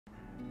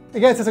Hey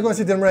guys, it's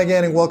Dilmer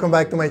again and welcome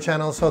back to my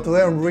channel. So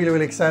today I'm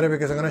really excited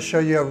because I'm going to show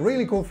you a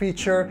really cool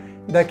feature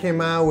that came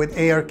out with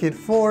ARKit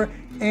 4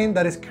 and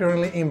that is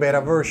currently in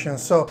beta version.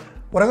 So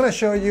what I'm going to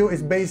show you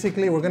is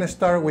basically we're going to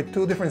start with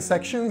two different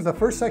sections. The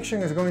first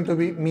section is going to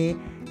be me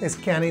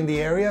scanning the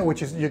area,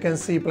 which is you can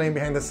see playing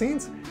behind the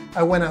scenes.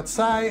 I went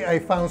outside, I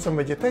found some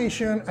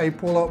vegetation, I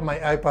pull out my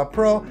iPad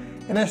Pro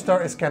and I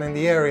start scanning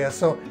the area.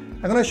 So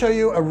I'm going to show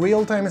you a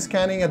real-time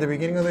scanning at the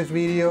beginning of this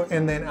video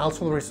and then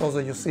also the results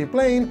that you see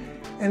playing.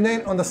 And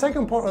then on the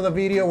second part of the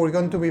video, we're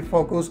going to be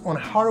focused on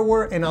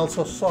hardware and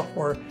also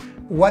software.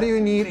 What do you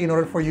need in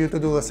order for you to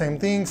do the same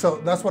thing? So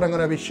that's what I'm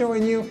going to be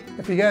showing you.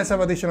 If you guys have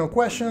additional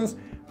questions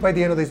by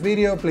the end of this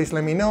video, please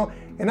let me know.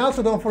 And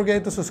also don't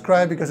forget to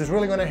subscribe because it's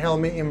really going to help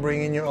me in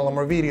bringing you a lot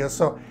more videos.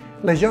 So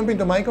let's jump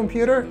into my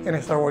computer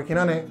and start working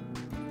on it.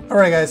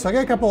 Alright guys, so I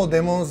got a couple of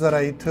demos that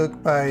I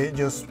took by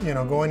just,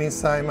 going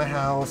inside my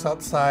house,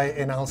 outside,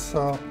 and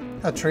also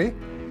a tree.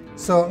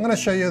 So I'm going to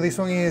show you, this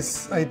one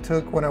is I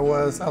took when I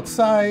was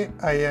outside.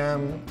 I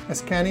am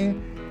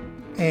scanning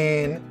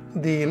and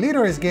the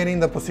leader is getting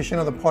the position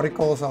of the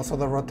particles, also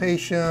the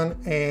rotation,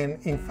 and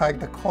in fact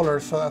the color.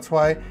 So that's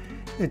why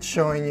it's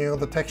showing you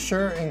the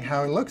texture and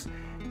how it looks.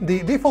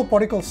 The default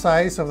particle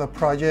size of the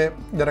project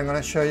that I'm going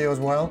to show you as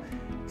well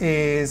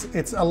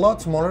it's a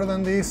lot smaller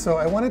than this, so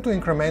I wanted to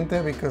increment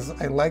it because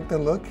I like the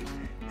look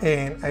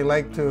and I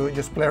like to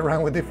just play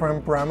around with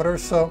different parameters.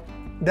 So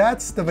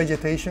that's the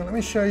vegetation. Let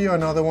me show you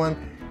another one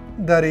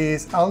that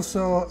is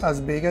also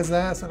as big as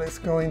that. So let's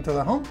go into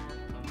the home.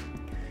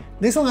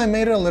 This one I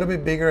made it a little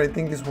bit bigger. I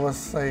think this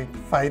was like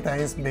 5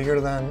 times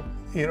bigger than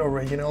it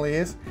originally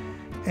is.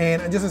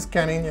 And I'm just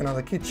scanning,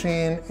 the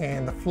kitchen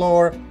and the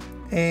floor.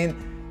 And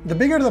the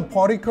bigger the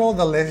particle,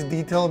 the less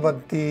detail,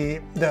 but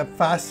the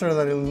faster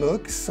that it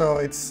looks. So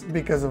it's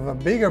because of a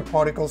bigger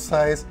particle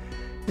size,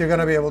 you're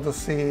gonna be able to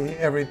see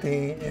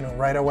everything,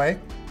 right away.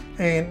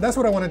 And that's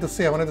what I wanted to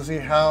see. I wanted to see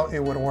how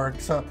it would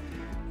work. So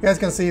you guys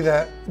can see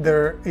that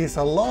there is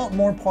a lot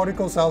more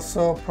particles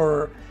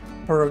also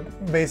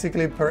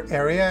basically per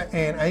area.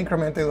 And I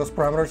incremented those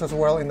parameters as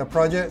well in the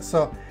project.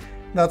 So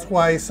that's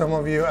why some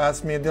of you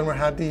asked me, Dilmer,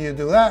 how do you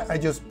do that? I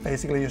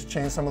basically just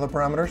changed some of the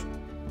parameters.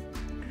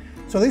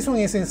 So this one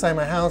is inside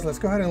my house. Let's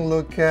go ahead and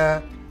look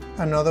at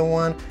another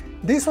one.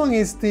 This one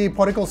is the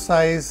particle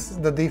size,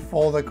 the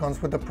default that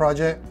comes with the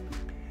project.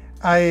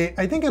 I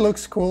think it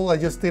looks cool. I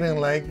just didn't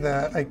like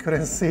that I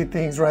couldn't see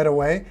things right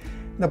away.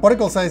 The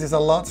particle size is a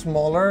lot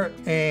smaller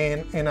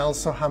and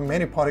also how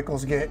many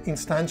particles get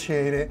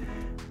instantiated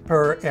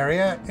per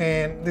area.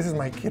 And this is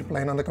my kid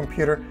playing on the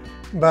computer.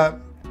 But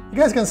you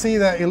guys can see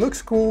that it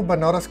looks cool, but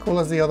not as cool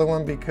as the other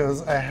one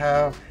because I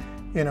have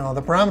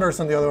the parameters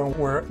on the other one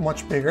were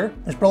much bigger.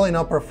 It's probably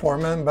not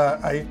performant,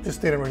 but I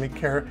just didn't really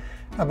care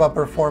about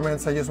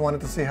performance. I just wanted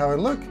to see how it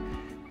looked.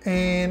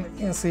 And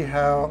you can see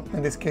how,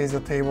 in this case, the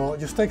table, it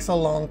just takes a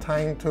long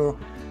time to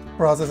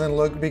process and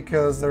look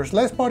because there's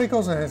less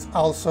particles and it's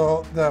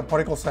also, the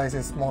particle size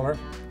is smaller.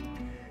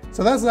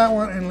 So that's that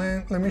one. And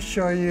let me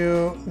show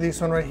you this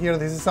one right here.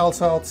 This is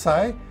also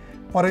outside.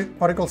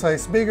 Particle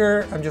size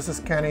bigger. I'm just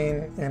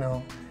scanning,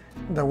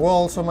 the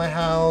walls of my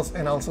house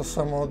and also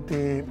some of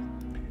the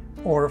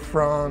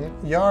front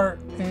yard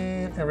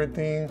and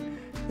everything.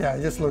 Yeah,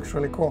 it just looks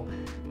really cool.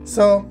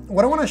 So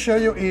what I want to show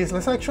you is,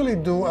 let's actually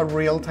do a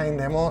real-time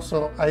demo.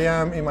 So I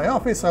am in my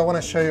office, so I want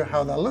to show you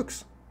how that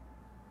looks.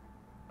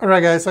 All right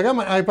guys, so I got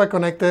my iPad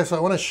connected, so I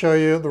want to show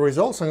you the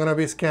results. I'm going to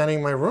be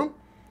scanning my room.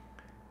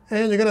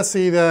 And you're going to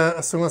see that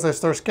as soon as I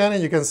start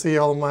scanning, you can see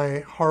all my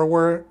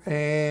hardware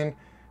and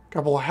a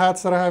couple of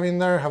hats that I have in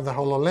there. I have the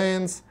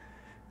HoloLens.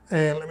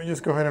 And let me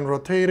just go ahead and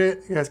rotate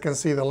it. You guys can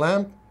see the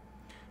lamp.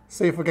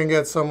 See if we can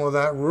get some of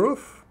that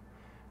roof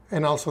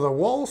and also the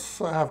walls.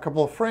 So I have a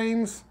couple of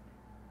frames.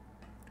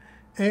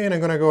 And I'm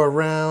going to go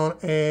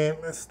around and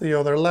that's the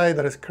other light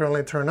that is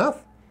currently turned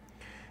off.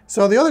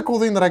 So the other cool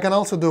thing that I can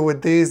also do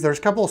with these, there's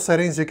a couple of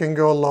settings. You can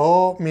go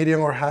low,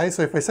 medium, or high.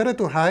 So if I set it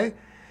to high,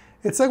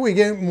 it's like we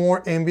get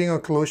more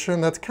ambient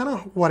occlusion. That's kind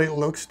of what it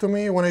looks to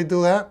me when I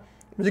do that.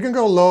 But you can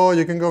go low,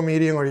 you can go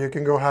medium, or you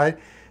can go high.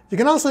 You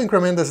can also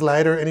increment the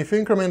slider. And if you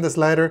increment the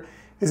slider,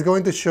 it's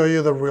going to show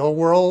you the real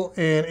world,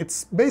 and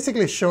it's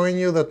basically showing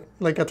you that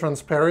like a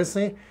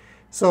transparency.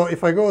 So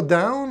if I go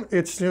down,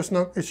 it's just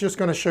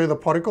going to show you the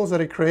particles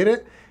that it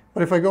created.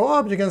 But if I go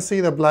up, you can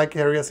see the black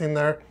areas in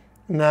there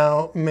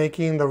now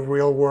making the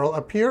real world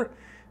appear.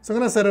 So I'm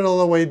going to set it all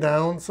the way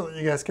down so that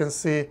you guys can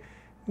see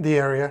the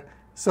area.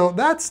 So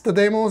that's the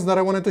demos that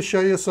I wanted to show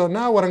you. So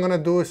now what I'm going to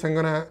do is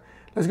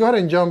let's go ahead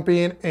and jump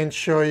in and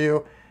show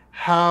you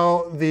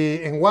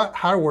what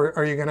hardware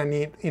are you going to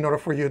need in order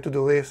for you to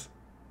do this.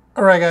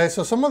 Alright guys,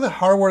 so some of the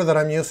hardware that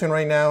I'm using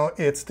right now,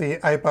 it's the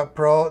iPad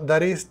Pro.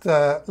 That is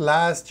the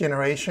last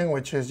generation,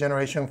 which is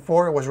generation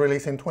 4. It was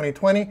released in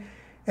 2020,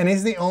 and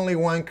it's the only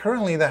one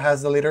currently that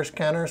has the leader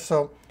scanner.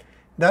 So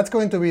that's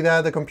going to be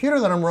that. The computer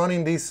that I'm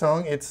running this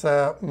on, it's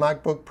a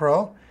MacBook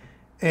Pro.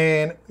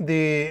 And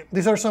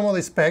these are some of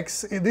the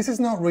specs. This is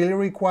not really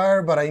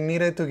required, but I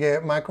needed to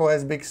get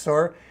macOS Big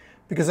Sur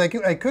because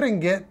I couldn't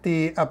get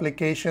the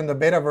application, the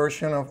beta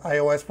version of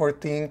iOS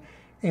 14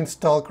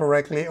 installed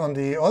correctly on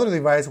the other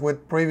device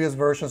with previous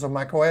versions of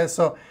macOS.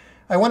 So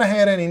I went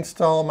ahead and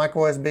installed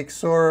macOS Big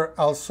Sur,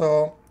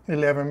 also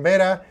 11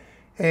 beta.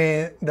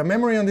 And the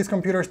memory on this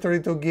computer is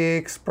 32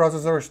 gigs,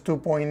 processor is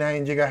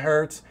 2.9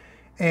 gigahertz,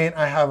 and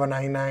I have an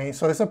i9.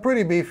 So it's a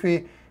pretty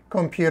beefy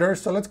computer.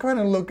 So let's go ahead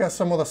and look at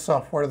some of the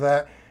software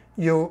that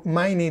you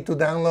might need to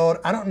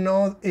download. I don't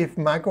know if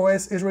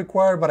macOS is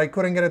required, but I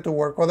couldn't get it to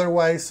work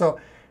otherwise. So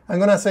I'm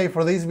gonna say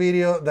for this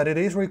video that it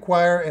is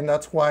required, and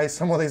that's why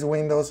some of these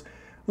windows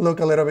look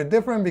a little bit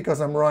different,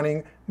 because I'm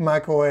running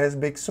macOS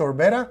Big Sur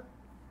beta.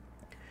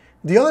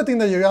 The other thing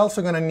that you're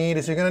also gonna need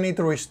is you're gonna need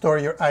to restore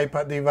your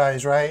iPad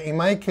device, right? In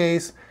my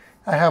case,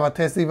 I have a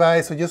test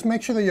device, so just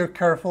make sure that you're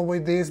careful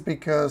with this,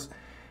 because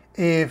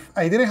if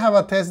I didn't have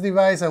a test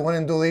device, I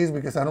wouldn't do this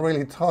because I don't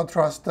really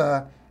trust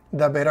the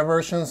beta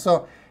version.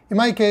 So in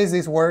my case,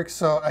 this works.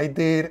 So I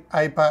did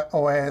iPad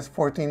OS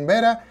 14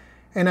 beta,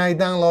 and I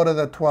downloaded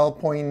the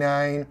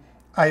 12.9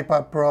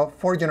 iPad Pro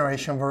 4th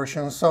generation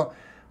version. So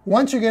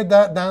once you get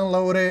that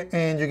downloaded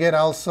and you get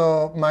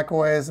also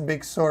macOS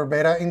Big Sur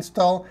beta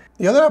installed,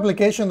 the other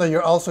application that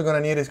you're also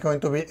going to need is going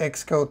to be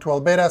Xcode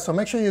 12 beta. So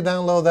make sure you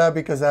download that,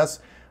 because that's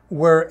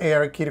where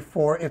ARKit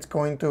 4 is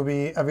going to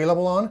be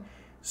available on.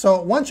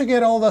 So once you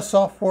get all the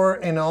software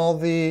and all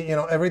the,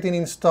 everything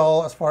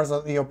installed as far as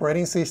the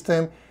operating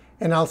system,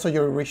 and also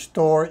you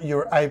restore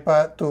your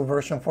iPad to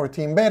version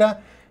 14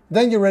 beta,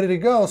 then you're ready to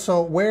go.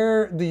 So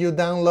where do you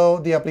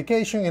download the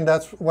application? And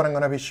that's what I'm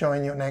going to be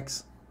showing you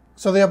next.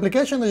 So the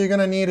application that you're going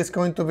to need is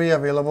going to be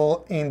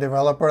available in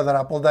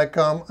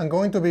developer.apple.com. I'm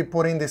going to be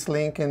putting this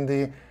link in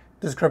the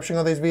description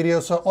of this video.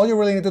 So all you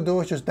really need to do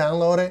is just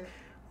download it.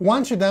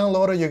 Once you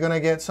download it, you're going to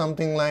get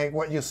something like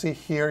what you see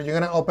here. You're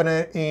going to open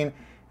it in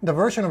the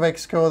version of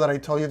Xcode that I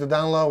told you to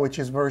download, which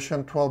is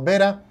version 12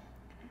 beta.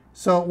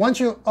 So once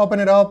you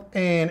open it up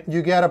and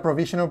you get a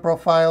provisional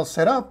profile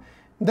set up,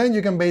 then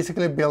you can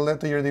basically build it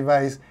to your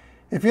device.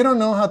 If you don't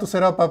know how to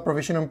set up a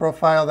provisioning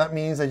profile, that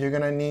means that you're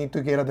gonna need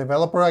to get a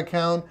developer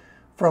account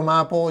from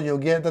Apple. You'll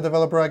get the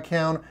developer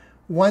account.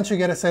 Once you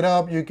get it set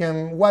up, you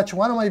can watch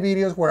one of my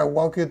videos where I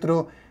walk you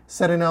through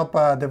setting up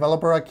a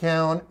developer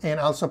account and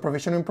also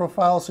provisioning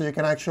profile, so you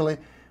can actually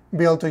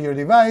build to your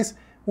device,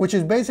 which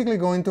is basically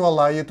going to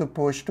allow you to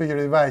push to your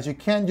device. You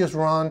can't just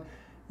run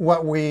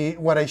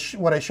what I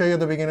show you at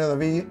the beginning of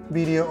the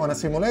video on a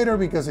simulator,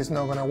 because it's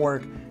not gonna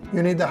work.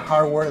 You need the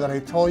hardware that I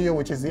told you,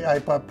 which is the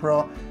iPad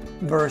Pro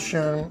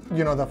version,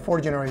 the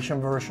 4th generation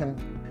version.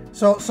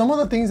 So some of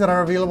the things that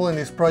are available in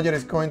this project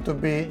is going to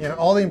be,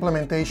 all the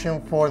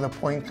implementation for the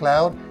point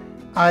cloud.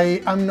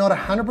 I'm not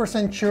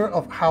 100% sure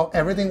of how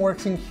everything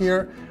works in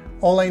here.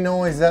 All I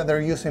know is that they're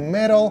using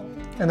Metal,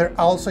 and they're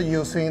also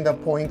using the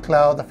point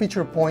cloud, the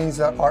feature points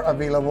that are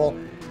available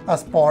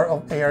as part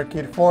of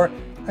ARKit 4.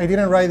 I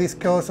didn't write this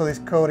code, so this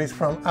code is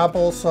from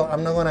Apple, so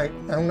I'm not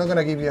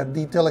gonna give you a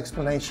detailed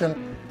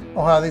explanation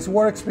of how this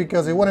works,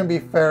 because it wouldn't be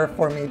fair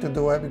for me to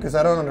do it, because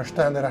I don't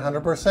understand it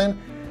 100%.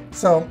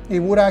 So it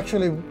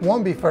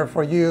won't be fair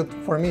for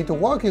me to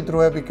walk you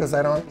through it, because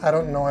I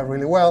don't know it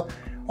really well.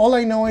 All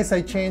I know is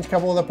I changed a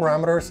couple of the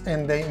parameters,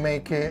 and they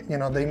make it,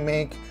 they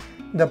make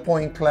the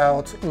point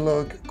clouds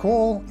look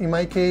cool. In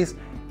my case,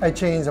 I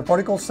changed the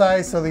particle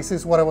size. So this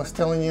is what I was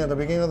telling you at the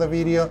beginning of the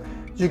video.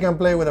 You can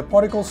play with the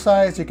particle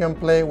size, you can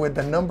play with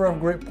the number of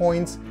grid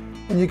points,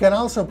 and you can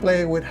also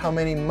play with how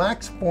many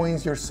max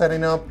points you're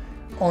setting up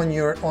on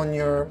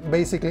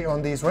basically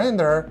on this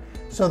renderer,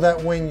 so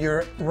that when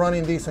you're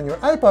running this on your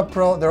iPad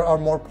Pro, there are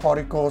more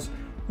particles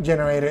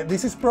generated.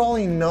 This is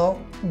probably not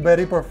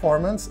very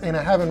performance, and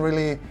I haven't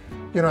really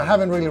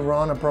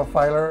run a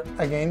profiler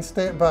against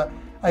it, but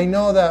I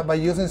know that by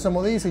using some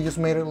of these, it just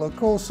made it look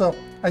cool. So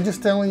I'm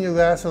just telling you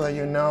that so that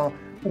you know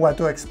what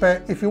to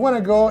expect. If you want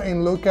to go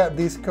and look at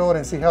this code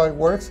and see how it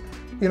works,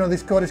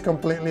 this code is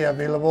completely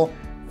available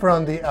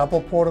from the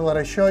Apple portal that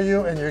I show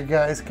you, and you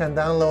guys can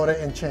download it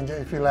and change it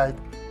if you like.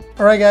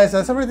 Alright guys,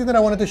 that's everything that I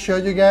wanted to show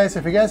you guys.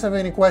 If you guys have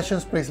any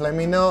questions, please let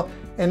me know.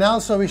 And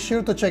also be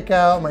sure to check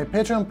out my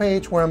Patreon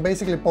page, where I'm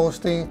basically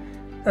posting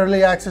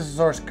early access to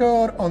source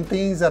code on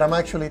things that I'm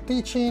actually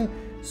teaching,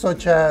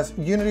 such as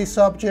Unity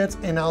subjects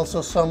and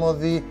also some of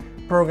the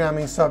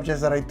programming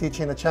subjects that I teach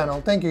in the channel.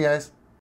 Thank you guys.